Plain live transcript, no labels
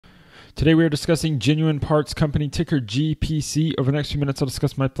Today we are discussing Genuine Parts Company, ticker GPC. Over the next few minutes, I'll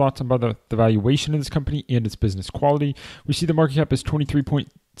discuss my thoughts on the valuation of this company and its business quality. We see the market cap is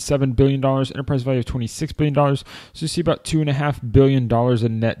 $23.7 billion, enterprise value of $26 billion. So you see about $2.5 billion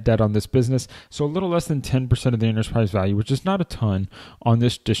in net debt on this business. So a little less than 10% of the enterprise value, which is not a ton on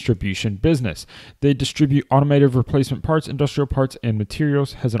this distribution business. They distribute automotive replacement parts, industrial parts, and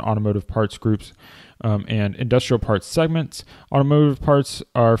materials, has an automotive parts groups and industrial parts segments. Automotive parts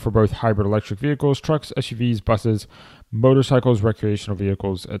are for both hybrid electric vehicles, trucks, SUVs, buses, motorcycles, recreational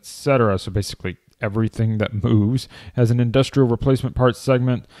vehicles, etc. So basically everything that moves. Has an industrial replacement parts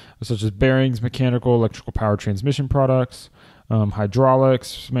segment such as bearings, mechanical, electrical power transmission products,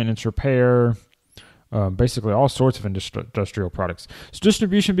 hydraulics, maintenance repair, basically all sorts of industrial products. So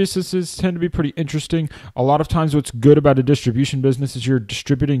distribution businesses tend to be pretty interesting. A lot of times what's good about a distribution business is you're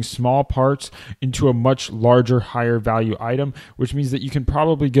distributing small parts into a much larger, higher value item, which means that you can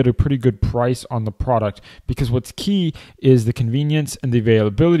probably get a pretty good price on the product, because what's key is the convenience and the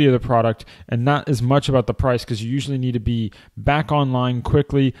availability of the product, and not as much about the price, because you usually need to be back online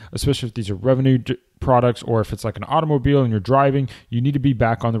quickly, especially if these are revenue products, or if it's like an automobile and you're driving, you need to be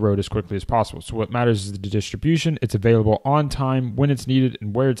back on the road as quickly as possible. So what matters is the distribution. It's available on time, when it's needed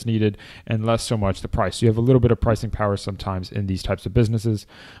and where it's needed, and less so much the price. So you have a little bit of pricing power sometimes in these types of businesses,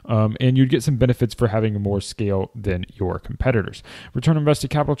 and you'd get some benefits for having more scale than your competitors. Return on invested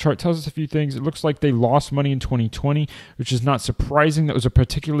capital chart tells us a few things. It looks like they lost money in 2020, which is not surprising. That was a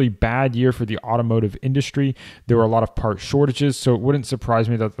particularly bad year for the automotive industry. There were a lot of part shortages, so it wouldn't surprise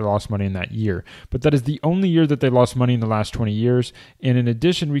me that they lost money in that year. But that is the only year that they lost money in the last 20 years. And in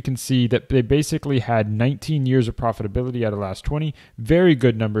addition, we can see that they basically had 19 years of profitability out of the last 20. Very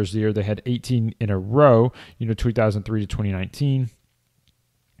good numbers there. They had 18 in a row, 2003 to 2019.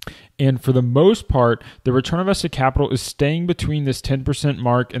 And for the most part, the return on invested capital is staying between this 10%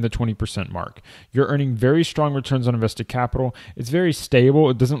 mark and the 20% mark. You're earning very strong returns on invested capital. It's very stable.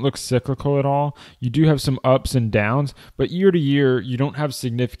 It doesn't look cyclical at all. You do have some ups and downs, but year to year, you don't have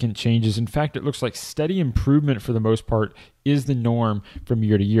significant changes. In fact, it looks like steady improvement for the most part is the norm from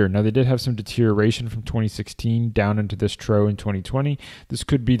year to year. Now, they did have some deterioration from 2016 down into this trough in 2020. This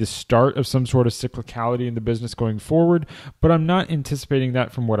could be the start of some sort of cyclicality in the business going forward, but I'm not anticipating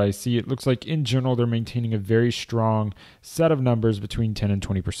that from what I see. It looks like in general, they're maintaining a very strong set of numbers between 10 and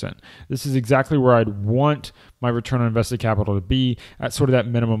 20%. This is exactly where I'd want my return on invested capital to be, at sort of that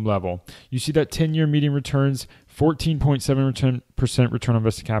minimum level. You see that 10-year median returns, 14.7% return on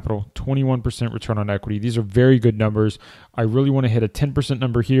invested capital, 21% return on equity. These are very good numbers. I really want to hit a 10%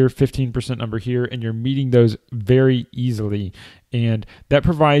 number here, 15% number here, and you're meeting those very easily. And that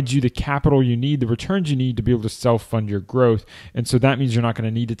provides you the capital you need, the returns you need to be able to self-fund your growth. And so that means you're not going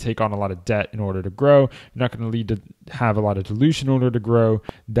to need to take on a lot of debt in order to grow. You're not going to need to have a lot of dilution in order to grow.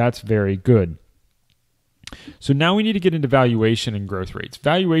 That's very good. So now we need to get into valuation and growth rates.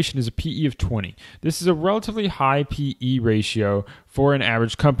 Valuation is a PE of 20. This is a relatively high PE ratio for an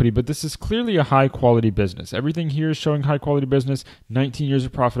average company, but this is clearly a high quality business. Everything here is showing high quality business, 19 years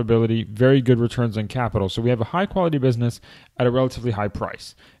of profitability, very good returns on capital. So we have a high quality business at a relatively high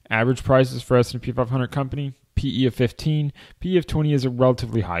price. Average prices for S&P 500 company, PE of 15, PE of 20 is a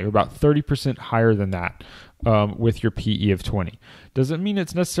relatively high, or about 30% higher than that with your PE of 20. Doesn't mean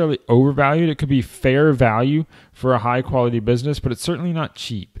it's necessarily overvalued. It could be fair value for a high quality business, but it's certainly not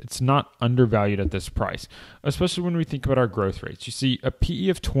cheap. It's not undervalued at this price, especially when we think about our growth rates. You see, a PE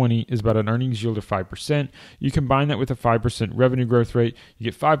of 20 is about an earnings yield of 5%. You combine that with a 5% revenue growth rate, you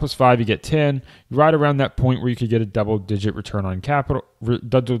get 5 plus 5, you get 10, right around that point where you could get a double-digit return on capital,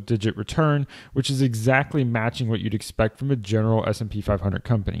 double-digit return, which is exactly matching what you'd expect from a general S&P 500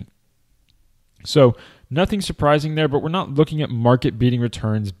 company. So nothing surprising there, but we're not looking at market-beating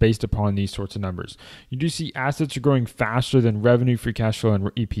returns based upon these sorts of numbers. You do see assets are growing faster than revenue, free cash flow, and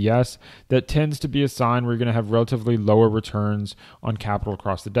EPS. That tends to be a sign we're going to have relatively lower returns on capital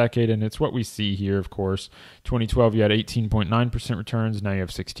across the decade, and it's what we see here, of course. 2012, you had 18.9% returns. Now you have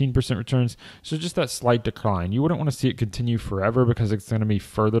 16% returns. So just that slight decline. You wouldn't want to see it continue forever because it's going to be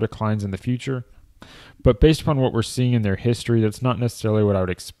further declines in the future. But based upon what we're seeing in their history, that's not necessarily what I would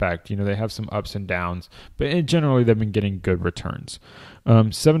expect. They have some ups and downs, but generally they've been getting good returns.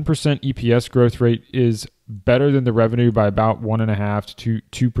 7% EPS growth rate is better than the revenue by about 1.5%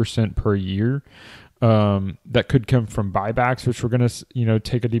 to 2% per year. That could come from buybacks, which we're going to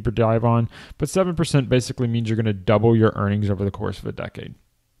take a deeper dive on. But 7% basically means you're going to double your earnings over the course of a decade,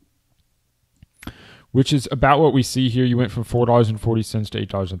 which is about what we see here. You went from $4.40 to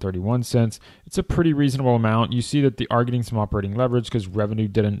 $8.31. It's a pretty reasonable amount. You see that they are getting some operating leverage because revenue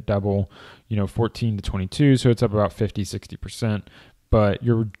didn't double, 14 to 22, so it's up about 50, 60%. but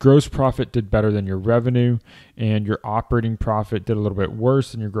your gross profit did better than your revenue, and your operating profit did a little bit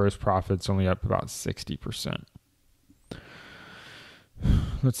worse, and your gross profit's only up about 60%.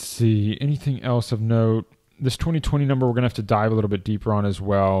 Let's see, anything else of note? This 2020 number we're going to have to dive a little bit deeper on as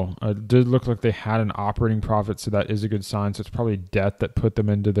well. It did look like they had an operating profit, so that is a good sign. So it's probably debt that put them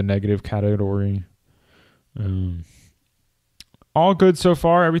into the negative category. All good so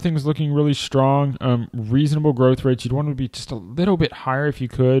far. Everything's looking really strong. Reasonable growth rates. You'd want to be just a little bit higher if you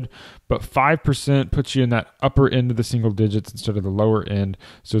could, but 5% puts you in that upper end of the single digits instead of the lower end.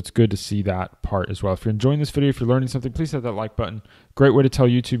 So it's good to see that part as well. If you're enjoying this video, if you're learning something, please hit that like button. Great way to tell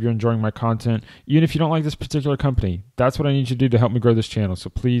YouTube you're enjoying my content. Even if you don't like this particular company, that's what I need you to do to help me grow this channel. So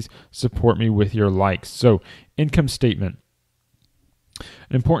please support me with your likes. So income statement.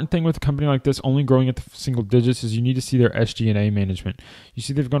 An important thing with a company like this only growing at the single digits is you need to see their SG&A management. You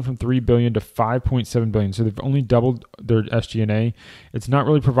see they've gone from $3 billion to $5.7 billion, so they've only doubled their SG&A. It's not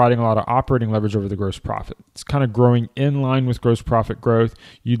really providing a lot of operating leverage over the gross profit. It's kind of growing in line with gross profit growth.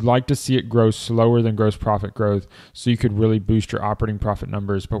 You'd like to see it grow slower than gross profit growth so you could really boost your operating profit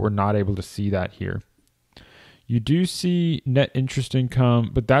numbers, but we're not able to see that here. You do see net interest income,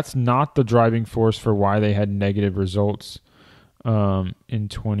 but that's not the driving force for why they had negative results in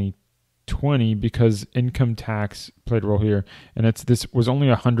 2020, because income tax played a role here, and this was only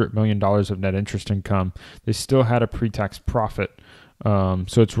 $100 million of net interest income. They still had a pre-tax profit, so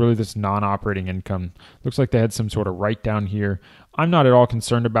it's really this non-operating income. Looks like they had some sort of write-down here. I'm not at all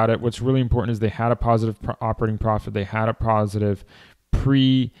concerned about it. What's really important is they had a positive operating profit. They had a positive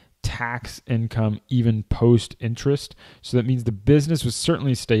pre-tax income, even post-interest. So that means the business was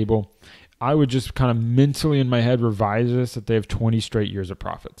certainly stable. I would just kind of mentally in my head revise this that they have 20 straight years of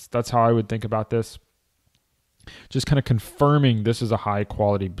profits. That's how I would think about this. Just kind of confirming this is a high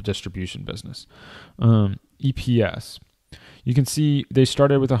quality distribution business. EPS. You can see they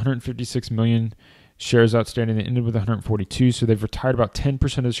started with 156 million shares outstanding. They ended with 142. So they've retired about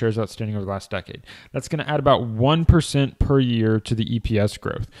 10% of the shares outstanding over the last decade. That's going to add about 1% per year to the EPS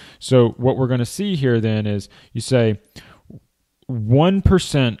growth. So what we're going to see here then is you say,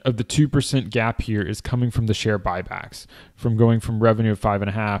 1% of the 2% gap here is coming from the share buybacks, from going from revenue of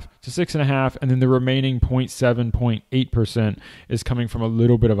 5.5 to 6.5, and then the remaining 0.8% is coming from a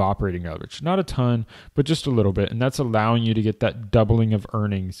little bit of operating leverage. Not a ton, but just a little bit, and that's allowing you to get that doubling of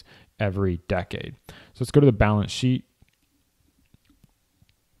earnings every decade. So let's go to the balance sheet.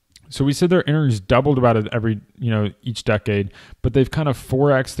 So we said their earnings doubled about it each decade, but they've kind of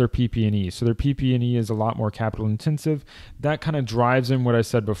 4x their PP&E. So their PP&E is a lot more capital intensive. That kind of drives in what I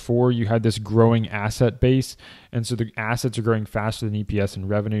said before. You had this growing asset base, and so the assets are growing faster than EPS and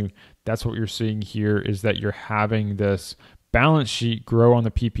revenue. That's what you're seeing here, is that you're having this balance sheet grow on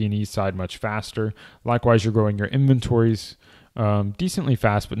the PP&E side much faster. Likewise, you're growing your inventories decently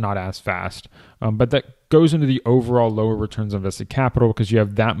fast, but not as fast. But that goes into the overall lower returns on invested capital because you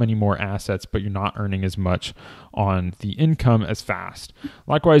have that many more assets, but you're not earning as much on the income as fast.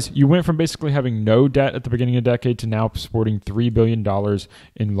 Likewise, you went from basically having no debt at the beginning of the decade to now sporting $3 billion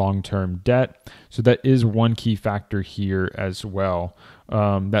in long-term debt. So that is one key factor here as well.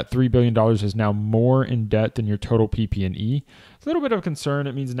 That $3 billion is now more in debt than your total PP&E. It's a little bit of a concern.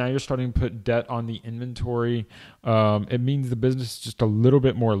 It means now you're starting to put debt on the inventory. It means the business is just a little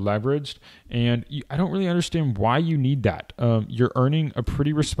bit more leveraged, and I don't really understand why you need that. You're earning a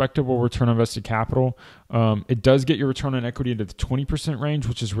pretty respectable return on invested capital. It does get your return on equity into the 20% range,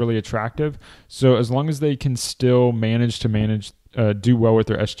 which is really attractive. So as long as they can still do well with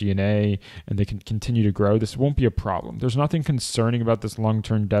their SG&A and they can continue to grow, this won't be a problem. There's nothing concerning about this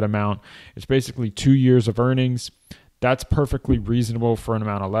long-term debt amount. It's basically 2 years of earnings. That's perfectly reasonable for an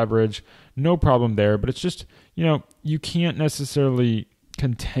amount of leverage. No problem there, but it's just, you can't necessarily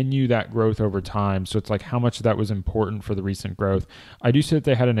continue that growth over time. So it's like how much of that was important for the recent growth. I do see that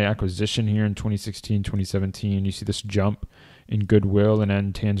they had an acquisition here in 2016, 2017. You see this jump in goodwill and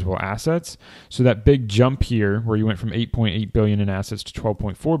intangible assets. So that big jump here where you went from 8.8 billion in assets to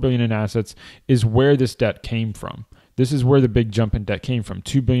 12.4 billion in assets is where this debt came from. This is where the big jump in debt came from.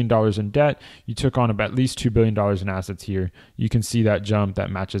 $2 billion in debt. You took on about at least $2 billion in assets here. You can see that jump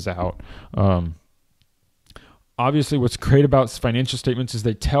that matches out. Obviously, what's great about financial statements is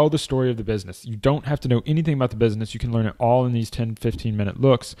they tell the story of the business. You don't have to know anything about the business. You can learn it all in these 10, 15-minute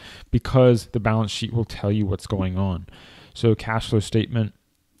looks because the balance sheet will tell you what's going on. So cash flow statement,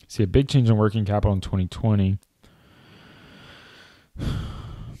 see a big change in working capital in 2020.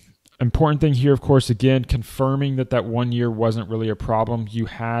 Important thing here, of course, again, confirming that 1 year wasn't really a problem. You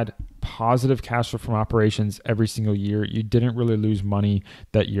had positive cash flow from operations every single year. You didn't really lose money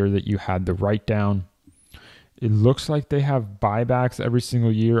that year that you had the write-down. It looks like they have buybacks every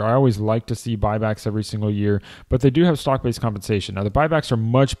single year. I always like to see buybacks every single year, but they do have stock-based compensation. Now, the buybacks are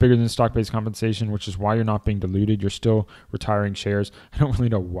much bigger than stock-based compensation, which is why you're not being diluted. You're still retiring shares. I don't really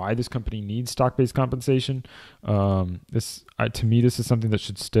know why this company needs stock-based compensation. To me, this is something that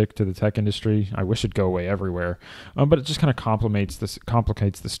should stick to the tech industry. I wish it'd go away everywhere, but it just kind of complicates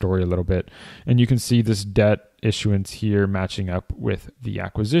the story a little bit. And you can see this debt issuance here matching up with the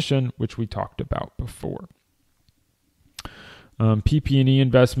acquisition, which we talked about before. PP&E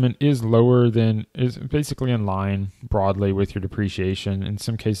investment is basically in line broadly with your depreciation. In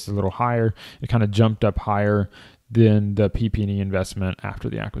some cases, a little higher. It kind of jumped up higher than the PP&E investment after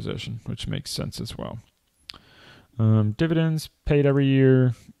the acquisition, which makes sense as well. Dividends paid every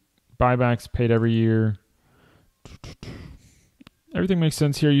year. Buybacks paid every year. Everything makes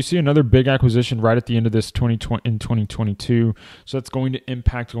sense here. You see another big acquisition right at the end of this in 2022. So that's going to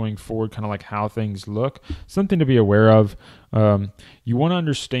impact going forward, kind of like how things look. Something to be aware of. You want to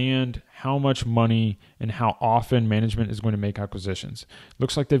understand how much money and how often management is going to make acquisitions.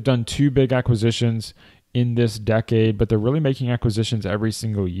 Looks like they've done 2 big acquisitions in this decade, but they're really making acquisitions every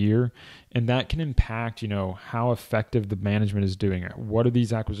single year. And that can impact, how effective the management is doing it. What do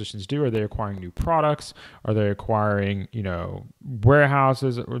these acquisitions do? Are they acquiring new products? Are they acquiring,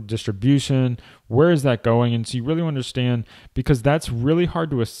 warehouses or distribution? Where is that going? And so you really understand, because that's really hard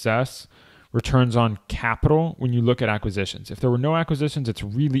to assess returns on capital when you look at acquisitions. If there were no acquisitions, it's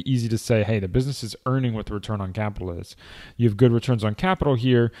really easy to say, hey, the business is earning what the return on capital is. You have good returns on capital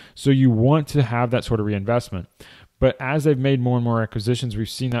here, so you want to have that sort of reinvestment. But as they've made more and more acquisitions, we've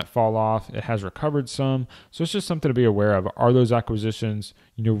seen that fall off. It has recovered some. So it's just something to be aware of. Are those acquisitions,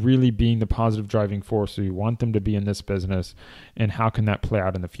 really being the positive driving force? So you want them to be in this business, and how can that play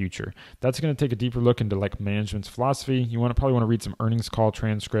out in the future? That's going to take a deeper look into management's philosophy. You probably want to read some earnings call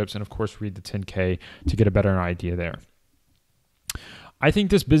transcripts, and of course read the 10K to get a better idea there. I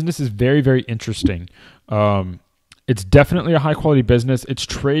think this business is very, very interesting. It's definitely a high-quality business. It's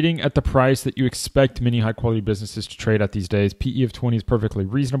trading at the price that you expect many high-quality businesses to trade at these days. PE of 20 is perfectly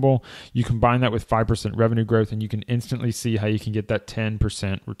reasonable. You combine that with 5% revenue growth, and you can instantly see how you can get that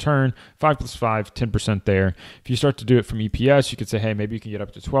 10% return. 5 plus 5, 10% there. If you start to do it from EPS, you could say, hey, maybe you can get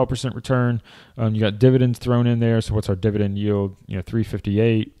up to 12% return. You got dividends thrown in there. So what's our dividend yield?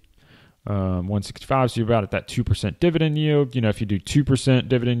 358. 165, so you're about at that 2% dividend yield. If you do 2%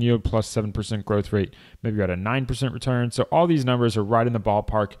 dividend yield plus 7% growth rate, maybe you're at a 9% return. So all these numbers are right in the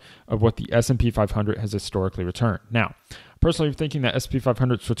ballpark of what the S&P 500 has historically returned. Now, personally, I'm thinking that S&P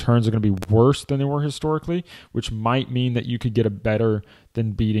 500's returns are going to be worse than they were historically, which might mean that you could get a better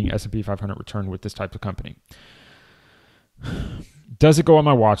than beating S&P 500 return with this type of company. Does it go on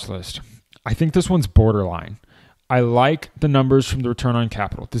my watch list? I think this one's borderline. I like the numbers from the return on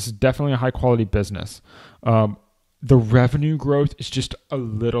capital. This is definitely a high quality business. The revenue growth is just a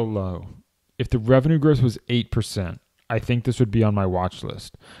little low. If the revenue growth was 8%, I think this would be on my watch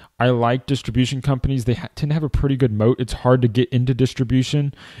list. I like distribution companies. They tend to have a pretty good moat. It's hard to get into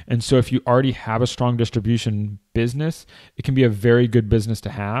distribution. And so if you already have a strong distribution business, it can be a very good business to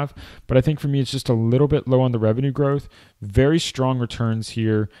have. But I think for me, it's just a little bit low on the revenue growth. Very strong returns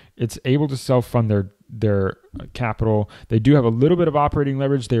here. It's able to self-fund their capital. They do have a little bit of operating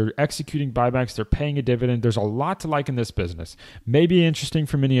leverage. They're executing buybacks. They're paying a dividend. There's a lot to like in this business. Maybe interesting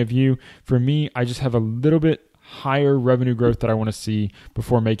for many of you. For me, I just have a little bit higher revenue growth that I want to see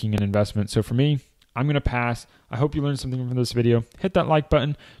before making an investment. So for me, I'm going to pass. I hope you learned something from this video. Hit that like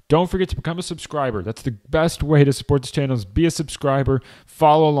button. Don't forget to become a subscriber. That's the best way to support this channel is be a subscriber.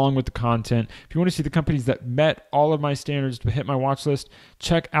 Follow along with the content. If you want to see the companies that met all of my standards to hit my watch list,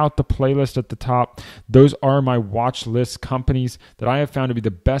 check out the playlist at the top. Those are my watch list companies that I have found to be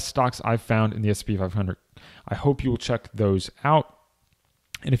the best stocks I've found in the S&P 500. I hope you will check those out.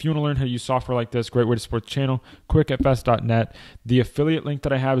 And if you want to learn how to use software like this, great way to support the channel, quickatfast.net. The affiliate link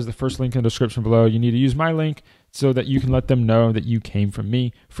that I have is the first link in the description below. You need to use my link so that you can let them know that you came from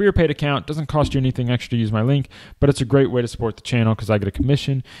me. Free or paid account, doesn't cost you anything extra to use my link, but it's a great way to support the channel because I get a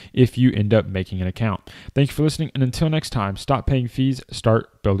commission if you end up making an account. Thank you for listening, and until next time, stop paying fees,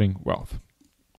 start building wealth.